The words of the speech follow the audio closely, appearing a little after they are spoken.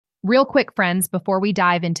Real quick, friends, before we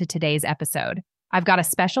dive into today's episode, I've got a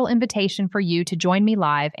special invitation for you to join me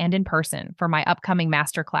live and in person for my upcoming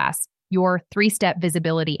masterclass, Your 3-Step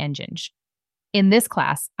Visibility Engine. In this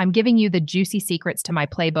class, I'm giving you the juicy secrets to my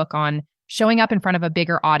playbook on showing up in front of a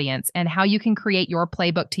bigger audience and how you can create your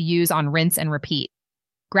playbook to use on rinse and repeat.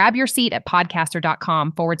 Grab your seat at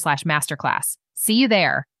podcaster.com/masterclass. See you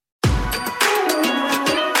there.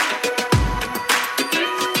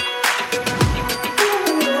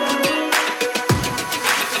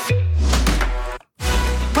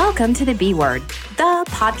 Welcome to The B Word, the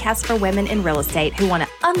podcast for women in real estate who want to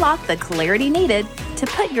unlock the clarity needed to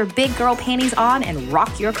put your big girl panties on and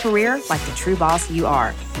rock your career like the true boss you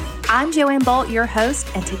are. I'm Joanne Bolt, your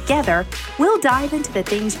host, and together we'll dive into the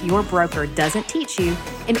things your broker doesn't teach you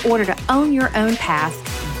in order to own your own path,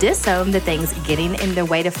 disown the things getting in the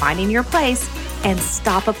way to finding your place, and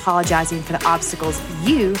stop apologizing for the obstacles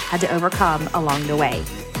you had to overcome along the way.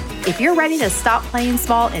 If you're ready to stop playing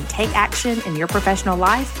small and take action in your professional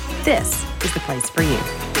life, this is the place for you.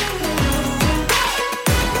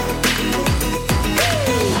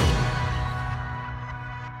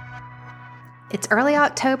 It's early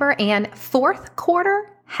October and fourth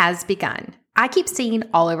quarter has begun. I keep seeing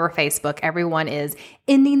all over Facebook, everyone is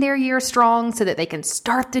ending their year strong so that they can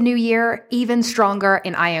start the new year even stronger,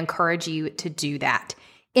 and I encourage you to do that.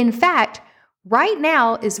 In fact, right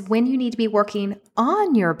now is when you need to be working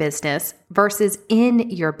on your business versus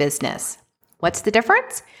in your business. What's the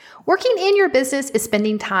difference? Working in your business is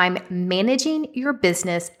spending time managing your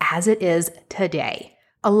business as it is today.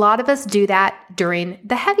 A lot of us do that during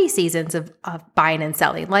the heavy seasons of buying and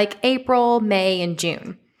selling, like April, May, and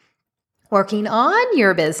June. Working on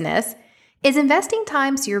your business is investing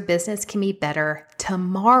time so your business can be better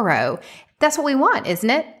tomorrow. That's what we want,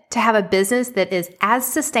 isn't it? To have a business that is as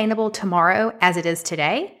sustainable tomorrow as it is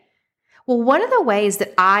today? Well, one of the ways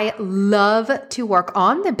that I love to work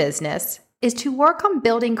on the business is to work on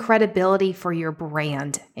building credibility for your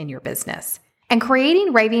brand in your business. And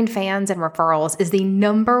creating raving fans and referrals is the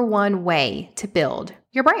number one way to build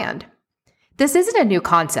your brand. This isn't a new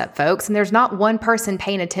concept, folks, and there's not one person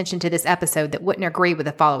paying attention to this episode that wouldn't agree with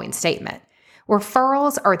the following statement.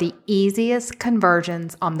 Referrals are the easiest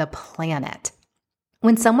conversions on the planet.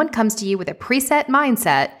 When someone comes to you with a preset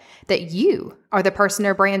mindset that you are the person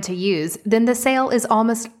or brand to use, then the sale is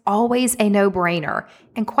almost always a no-brainer.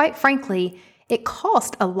 And quite frankly, it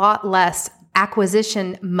costs a lot less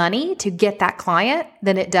acquisition money to get that client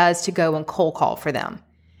than it does to go and cold call for them.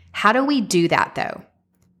 How do we do that though?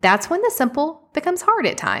 That's when the simple becomes hard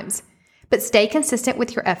at times. But stay consistent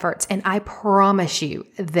with your efforts, and I promise you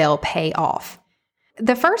they'll pay off.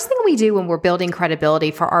 The first thing we do when we're building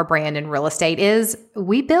credibility for our brand in real estate is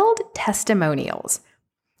we build testimonials.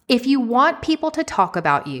 If you want people to talk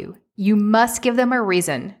about you, you must give them a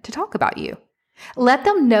reason to talk about you. Let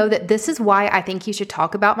them know that this is why I think you should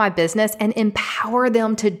talk about my business and empower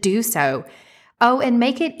them to do so. Oh, and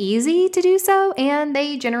make it easy to do so, and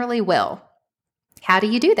they generally will. How do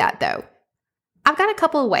you do that though? I've got a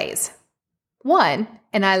couple of ways. One,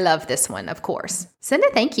 and I love this one, of course, send a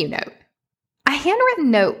thank you note. A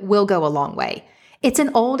handwritten note will go a long way. It's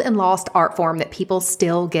an old and lost art form that people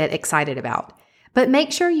still get excited about. But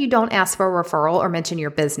make sure you don't ask for a referral or mention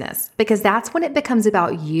your business, because that's when it becomes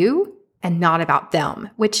about you and not about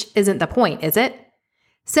them, which isn't the point, is it?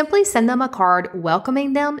 Simply send them a card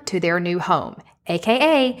welcoming them to their new home,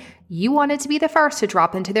 aka you wanted to be the first to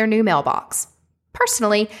drop into their new mailbox.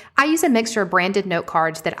 Personally, I use a mixture of branded note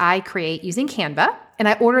cards that I create using Canva, and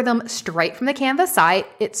I order them straight from the Canva site.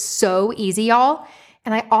 It's so easy, y'all.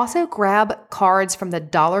 And I also grab cards from the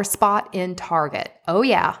dollar spot in Target. Oh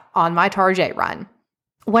yeah, on my Target run.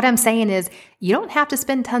 What I'm saying is you don't have to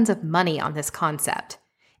spend tons of money on this concept.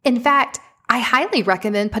 In fact, I highly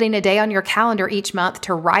recommend putting a day on your calendar each month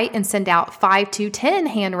to write and send out 5 to 10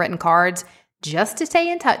 handwritten cards just to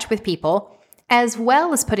stay in touch with people, as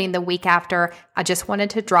well as putting the week after I just wanted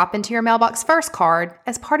to drop into your mailbox first card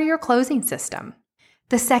as part of your closing system.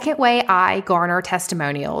 The second way I garner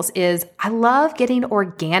testimonials is I love getting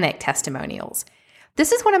organic testimonials.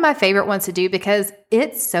 This is one of my favorite ones to do because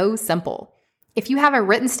it's so simple. If you have a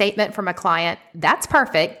written statement from a client, that's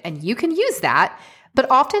perfect and you can use that.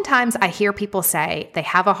 But oftentimes I hear people say they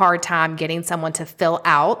have a hard time getting someone to fill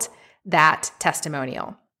out that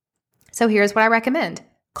testimonial. So here's what I recommend.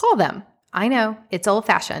 Call them. I know it's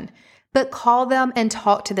old-fashioned, but call them and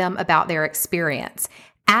talk to them about their experience.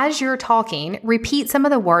 As you're talking, repeat some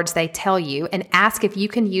of the words they tell you and ask if you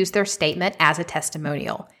can use their statement as a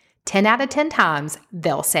testimonial. 10 out of 10 times,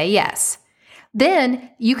 they'll say yes.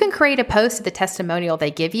 Then you can create a post of the testimonial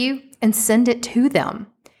they give you and send it to them.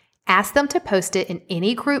 Ask them to post it in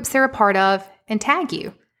any groups they're a part of and tag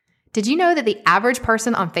you. Did you know that the average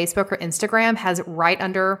person on Facebook or Instagram has right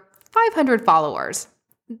under 500 followers?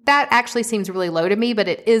 That actually seems really low to me, but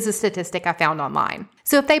it is a statistic I found online.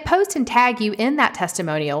 So if they post and tag you in that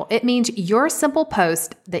testimonial, it means your simple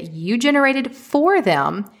post that you generated for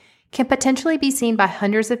them can potentially be seen by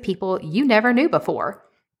hundreds of people you never knew before.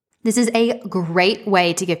 This is a great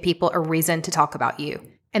way to give people a reason to talk about you.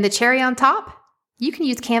 And the cherry on top? You can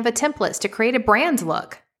use Canva templates to create a brand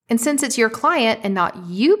look. And since it's your client and not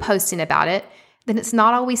you posting about it, then it's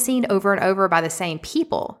not always seen over and over by the same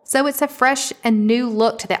people. So it's a fresh and new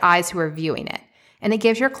look to the eyes who are viewing it. And it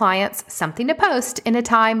gives your clients something to post in a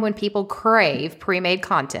time when people crave pre-made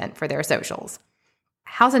content for their socials.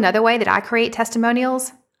 How's another way that I create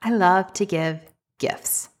testimonials? I love to give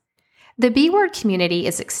gifts. The B-Word community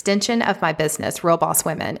is an extension of my business, Real Boss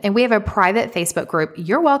Women, and we have a private Facebook group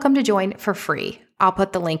you're welcome to join for free. I'll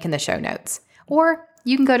put the link in the show notes. Or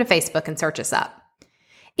you can go to Facebook and search us up.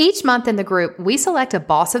 Each month in the group, we select a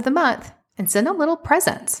boss of the month and send them little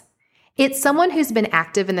presents. It's someone who's been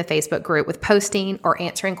active in the Facebook group with posting or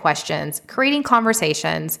answering questions, creating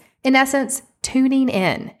conversations, in essence, tuning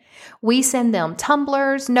in. We send them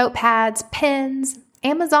tumblers, notepads, pens,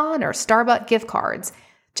 Amazon or Starbucks gift cards.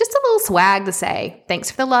 Just a little swag to say, thanks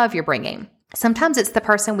for the love you're bringing. Sometimes it's the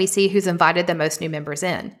person we see who's invited the most new members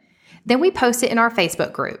in. Then we post it in our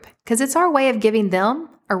Facebook group because it's our way of giving them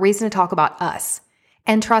a reason to talk about us.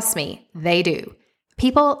 And trust me, they do.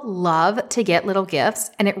 People love to get little gifts,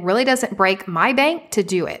 and it really doesn't break my bank to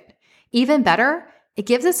do it. Even better, it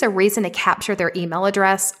gives us a reason to capture their email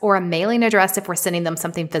address or a mailing address if we're sending them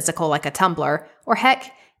something physical like a tumbler, or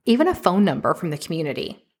heck, even a phone number from the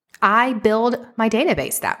community. I build my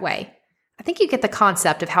database that way. I think you get the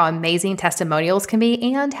concept of how amazing testimonials can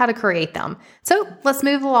be and how to create them. So let's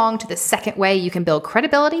move along to the second way you can build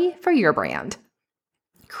credibility for your brand.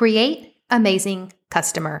 Create amazing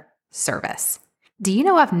customer service. Do you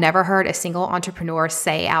know I've never heard a single entrepreneur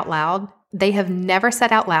say out loud, they have never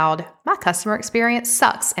said out loud, my customer experience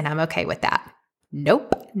sucks and I'm okay with that.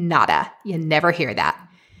 Nope, nada. You never hear that.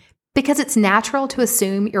 Because it's natural to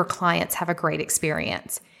assume your clients have a great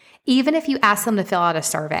experience. Even if you ask them to fill out a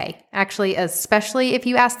survey, actually, especially if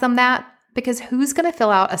you ask them that, because who's going to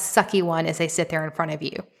fill out a sucky one as they sit there in front of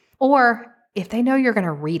you? Or if they know you're going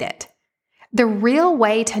to read it. The real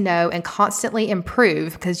way to know and constantly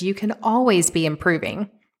improve, because you can always be improving,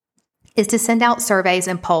 is to send out surveys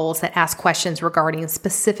and polls that ask questions regarding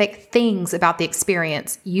specific things about the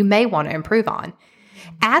experience you may want to improve on.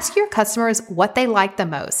 Ask your customers what they like the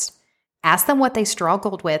most. Ask them what they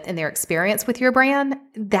struggled with in their experience with your brand.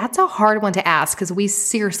 That's a hard one to ask because we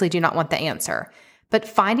seriously do not want the answer. But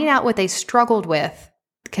finding out what they struggled with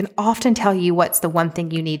can often tell you what's the one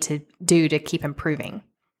thing you need to do to keep improving.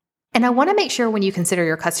 And I want to make sure when you consider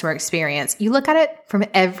your customer experience, you look at it from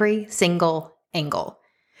every single angle,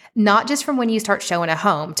 not just from when you start showing a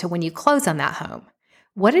home to when you close on that home.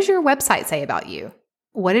 What does your website say about you?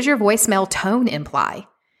 What does your voicemail tone imply?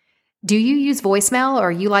 Do you use voicemail, or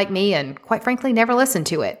are you like me and quite frankly never listen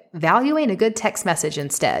to it, valuing a good text message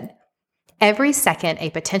instead? Every second a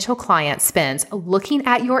potential client spends looking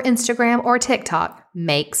at your Instagram or TikTok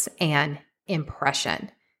makes an impression.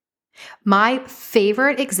 My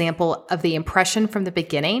favorite example of the impression from the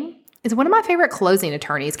beginning is one of my favorite closing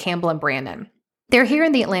attorneys, Campbell and Brandon. They're here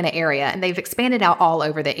in the Atlanta area and they've expanded out all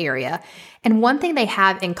over the area. And one thing they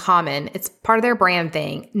have in common, it's part of their brand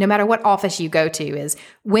thing, no matter what office you go to, is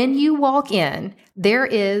when you walk in, there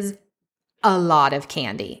is a lot of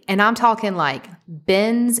candy. And I'm talking like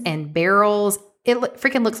bins and barrels. It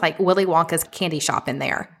freaking looks like Willy Wonka's candy shop in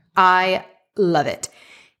there. I love it.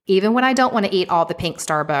 Even when I don't want to eat all the pink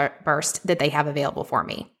Starburst that they have available for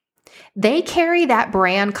me. They carry that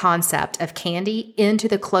brand concept of candy into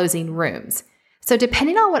the closing rooms. So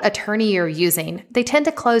depending on what attorney you're using, they tend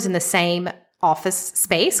to close in the same office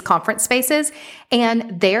space, conference spaces,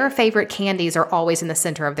 and their favorite candies are always in the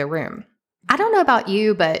center of the room. I don't know about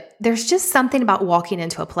you, but there's just something about walking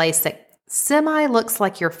into a place that semi looks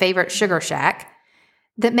like your favorite sugar shack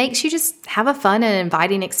that makes you just have a fun and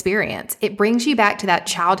inviting experience. It brings you back to that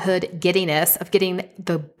childhood giddiness of getting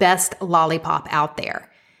the best lollipop out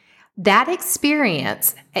there. That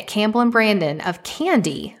experience at Campbell and Brandon of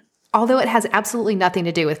candy, although it has absolutely nothing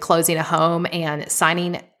to do with closing a home and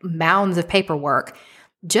signing mounds of paperwork,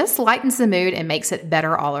 just lightens the mood and makes it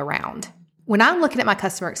better all around. When I'm looking at my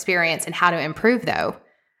customer experience and how to improve, though,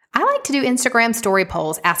 I like to do Instagram story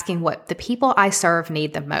polls asking what the people I serve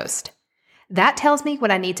need the most. That tells me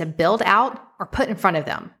what I need to build out or put in front of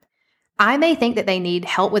them. I may think that they need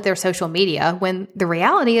help with their social media when the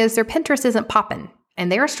reality is their Pinterest isn't popping.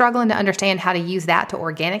 and they're struggling to understand how to use that to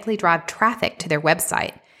organically drive traffic to their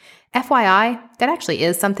website. FYI, that actually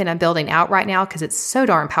is something I'm building out right now because it's so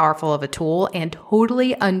darn powerful of a tool and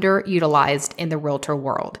totally underutilized in the realtor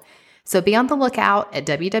world. So be on the lookout at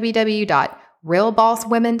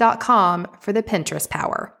www.realbosswomen.com for the Pinterest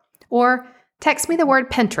power. Or text me the word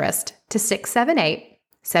Pinterest to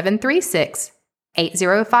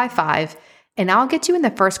 678-736-8055, and I'll get you in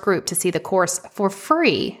the first group to see the course for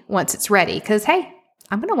free once it's ready because, hey,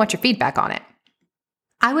 I'm going to want your feedback on it.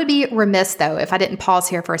 I would be remiss, though, if I didn't pause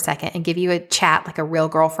here for a second and give you a chat like a real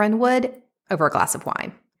girlfriend would over a glass of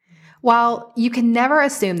wine. While you can never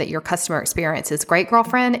assume that your customer experience is great,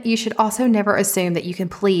 girlfriend, you should also never assume that you can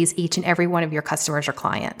please each and every one of your customers or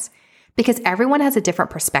clients, because everyone has a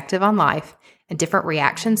different perspective on life and different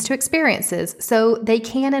reactions to experiences, so they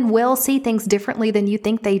can and will see things differently than you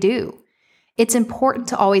think they do. It's important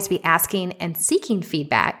to always be asking and seeking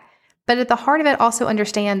feedback, but at the heart of it, also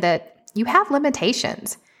understand that you have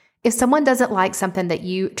limitations. If someone doesn't like something that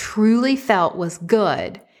you truly felt was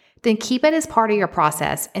good, then keep it as part of your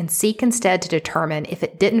process and seek instead to determine if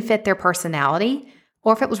it didn't fit their personality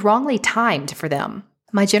or if it was wrongly timed for them.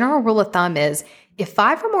 My general rule of thumb is if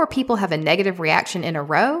 5 or more people have a negative reaction in a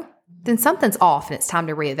row, then something's off and it's time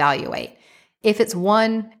to reevaluate. If it's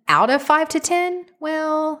 1 out of 5 to 10,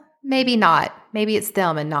 well, maybe not. Maybe it's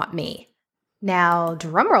them and not me. Now,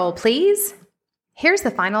 drumroll, please. Here's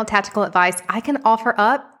the final tactical advice I can offer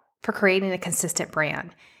up for creating a consistent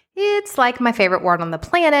brand. It's like my favorite word on the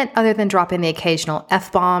planet, other than dropping the occasional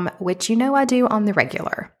F-bomb, which you know I do on the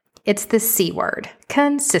regular. It's the C word,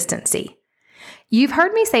 consistency. You've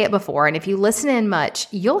heard me say it before, and if you listen in much,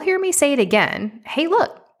 you'll hear me say it again. Hey,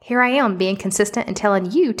 look, here I am being consistent and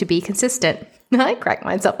telling you to be consistent. I crack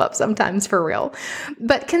myself up sometimes, for real.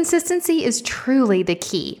 But consistency is truly the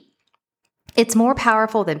key. It's more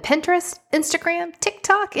powerful than Pinterest, Instagram,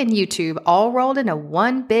 TikTok, and YouTube all rolled into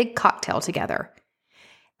one big cocktail together.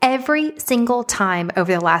 Every single time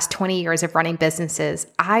over the last 20 years of running businesses,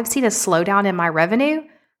 I've seen a slowdown in my revenue.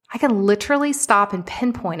 I can literally stop and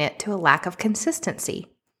pinpoint it to a lack of consistency.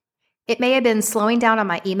 It may have been slowing down on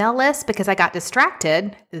my email list because I got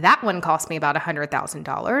distracted. That one cost me about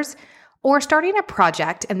 $100,000. Or starting a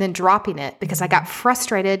project and then dropping it because I got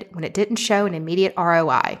frustrated when it didn't show an immediate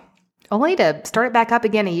ROI. Only to start it back up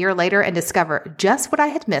again a year later and discover just what I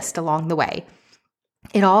had missed along the way.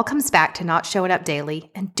 It all comes back to not showing up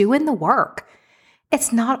daily and doing the work.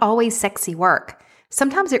 It's not always sexy work.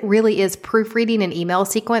 Sometimes it really is proofreading an email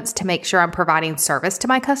sequence to make sure I'm providing service to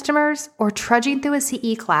my customers, or trudging through a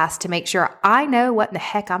CE class to make sure I know what in the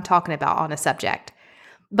heck I'm talking about on a subject.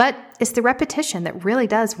 But it's the repetition that really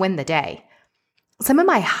does win the day. Some of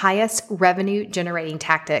my highest revenue generating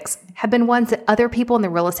tactics have been ones that other people in the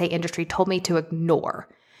real estate industry told me to ignore.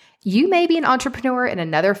 You may be an entrepreneur in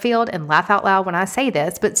another field and laugh out loud when I say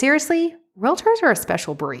this, but seriously, realtors are a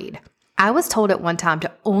special breed. I was told at one time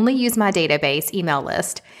to only use my database email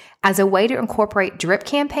list as a way to incorporate drip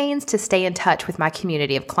campaigns to stay in touch with my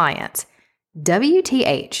community of clients.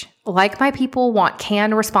 WTH, like my people want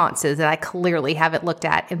canned responses that I clearly haven't looked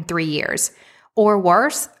at in 3 years. Or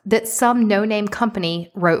worse, that some no-name company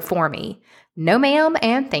wrote for me. No ma'am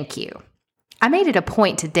and thank you. I made it a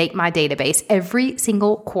point to date my database every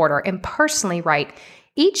single quarter and personally write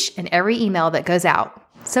each and every email that goes out.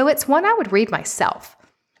 So it's one I would read myself.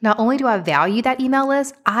 Not only do I value that email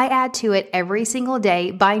list, I add to it every single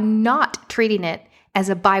day by not treating it as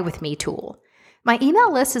a buy with me tool. My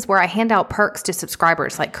email list is where I hand out perks to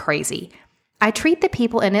subscribers like crazy. I treat the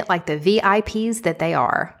people in it like the VIPs that they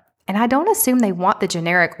are. And I don't assume they want the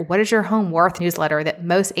generic "What is your home worth" newsletter that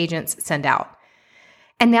most agents send out.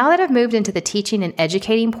 And now that I've moved into the teaching and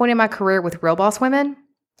educating point in my career with Real Boss Women,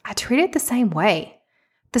 I treat it the same way.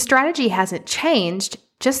 The strategy hasn't changed,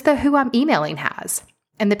 just the who I'm emailing has.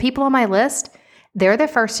 And the people on my list, they're the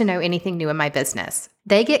first to know anything new in my business.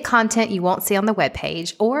 They get content you won't see on the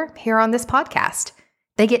webpage or here on this podcast.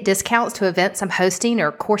 They get discounts to events I'm hosting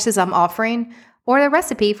or courses I'm offering, or the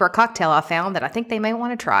recipe for a cocktail I found that I think they may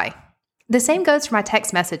want to try. The same goes for my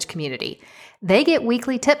text message community. They get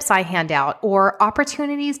weekly tips I hand out or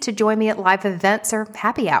opportunities to join me at live events or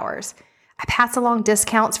happy hours. I pass along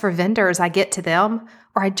discounts for vendors I get to them,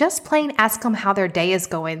 or I just plain ask them how their day is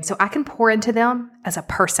going so I can pour into them as a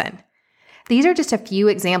person. These are just a few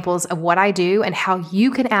examples of what I do and how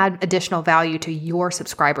you can add additional value to your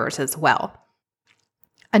subscribers as well.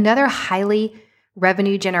 Another highly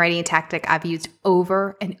revenue-generating tactic I've used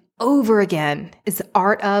over and over again is the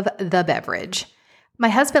art of the beverage. My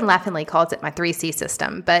husband laughingly calls it my 3C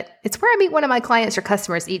system, but it's where I meet one of my clients or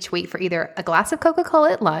customers each week for either a glass of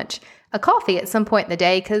Coca-Cola at lunch, a coffee at some point in the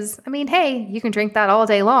day because, hey, you can drink that all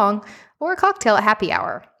day long, or a cocktail at happy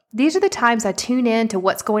hour. These are the times I tune in to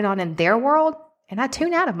what's going on in their world, and I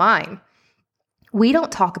tune out of mine. We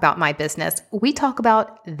don't talk about my business. We talk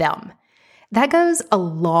about them. That goes a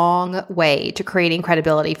long way to creating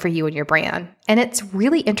credibility for you and your brand, and it's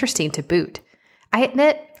really interesting to boot. I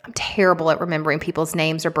admit I'm terrible at remembering people's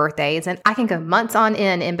names or birthdays, and I can go months on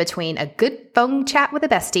end in between a good phone chat with a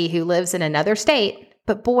bestie who lives in another state.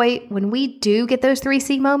 But boy, when we do get those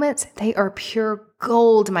 3C moments, they are pure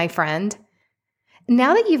gold, my friend.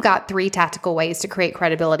 Now that you've got 3 tactical ways to create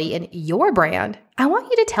credibility in your brand, I want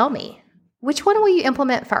you to tell me, which one will you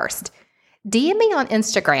implement first? DM me on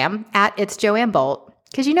Instagram at It's Joanne Bolt,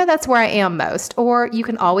 because you know that's where I am most, or you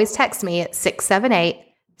can always text me at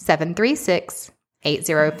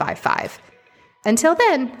 678-736-8055. Until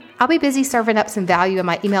then, I'll be busy serving up some value in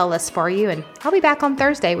my email list for you, and I'll be back on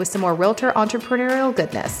Thursday with some more realtor entrepreneurial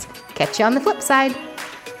goodness. Catch you on the flip side.